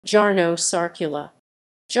Jarno Sarkula.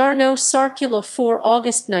 Jarno Sarkula, 4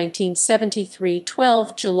 August 1973 –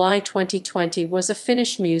 12 July 2020, was a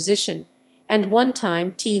Finnish musician and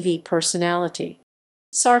one-time TV personality.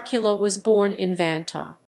 Sarkula was born in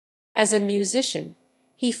Vantaa. As a musician,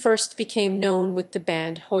 he first became known with the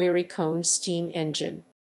band Höyry-kone steam engine.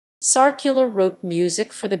 Sarkula wrote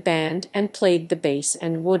music for the band and played the bass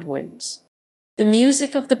and woodwinds. The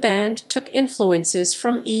music of the band took influences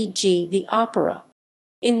from e.g. the opera.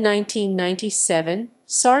 In 1997,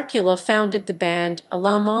 Sarkula founded the band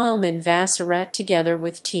Alamaailman Vasarat together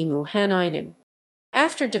with Teemu Hänninen.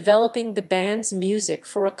 After developing the band's music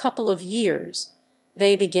for a couple of years,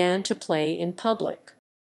 they began to play in public.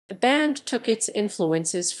 The band took its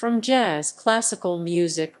influences from jazz, classical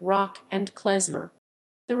music, rock, and klezmer.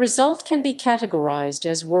 The result can be categorized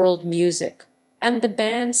as world music, and the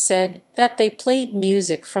band said that they played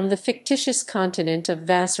music from the fictitious continent of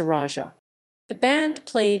Vasaraasia. The band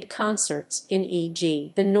played concerts in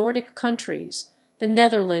e.g. the Nordic countries, the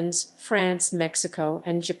Netherlands, France, Mexico,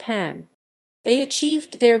 and Japan. They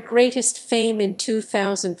achieved their greatest fame in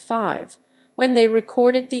 2005, when they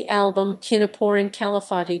recorded the album Kinaporin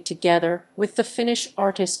Kalifaatti together with the Finnish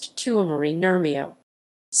artist Tuomari Nurmio.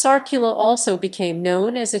 Sarkula also became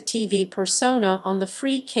known as a TV persona on the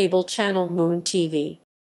free cable channel MoonTV.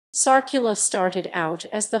 Sarkula started out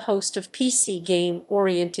as the host of PC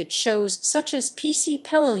game-oriented shows such as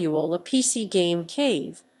PC-Peliluola, PC Game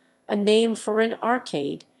Cave, a name for an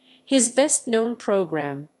arcade, his best-known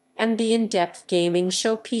program, and the in-depth gaming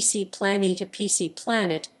show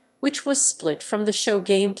PC-Planeetta, which was split from the show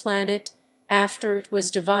Game Planet after it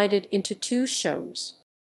was divided into 2 shows.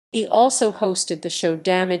 He also hosted the show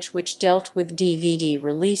Damage, which dealt with DVD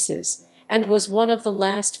releases, and was one of the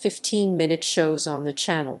last 15-minute shows on the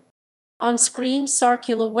channel. On screen,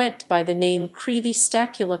 Sarkula went by the name Creevy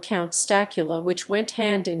Stacula, Count Stacula, which went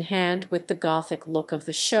hand in hand with the gothic look of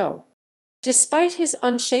the show. Despite his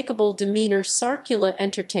unshakable demeanor, Sarkula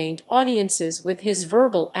entertained audiences with his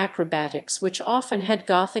verbal acrobatics, which often had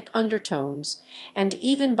gothic undertones, and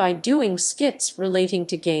even by doing skits relating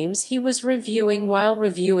to games he was reviewing. While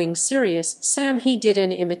reviewing Serious Sam, he did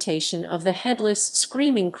an imitation of the headless,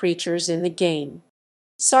 screaming creatures in the game.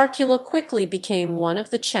 Sarkula quickly became one of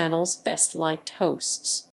the channel's best-liked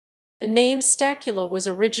hosts. The name Stacula was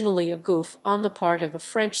originally a goof on the part of a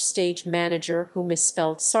French stage manager who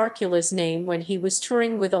misspelled Sarkula's name when he was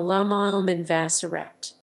touring with Alamaailman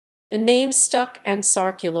Vasarat. The name stuck, and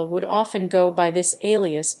Sarkula would often go by this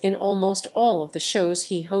alias in almost all of the shows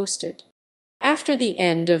he hosted. After the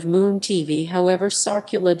end of MoonTV, however,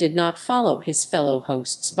 Sarkula did not follow his fellow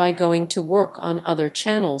hosts by going to work on other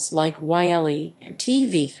channels like YLE,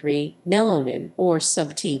 TV3, Nelonin, or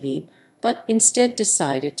SubTV, but instead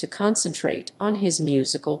decided to concentrate on his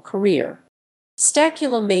musical career.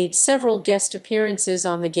 Stacula made several guest appearances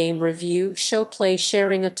on the game review show Play,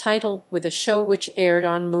 sharing a title with a show which aired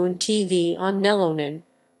on MoonTV on Nelonin,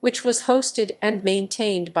 which was hosted and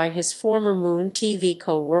maintained by his former MoonTV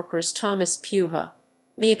co-workers Thomas Puha,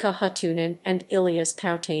 Mika Hatunen, and Ilias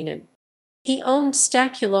Pautainen. He owned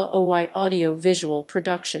Stacula Oy Audio-Visual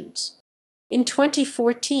Productions. In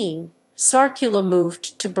 2014, Sarkula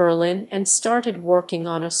moved to Berlin and started working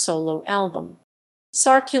on a solo album.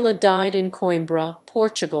 Sarkula died in Coimbra,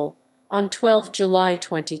 Portugal, on 12 July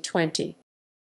 2020.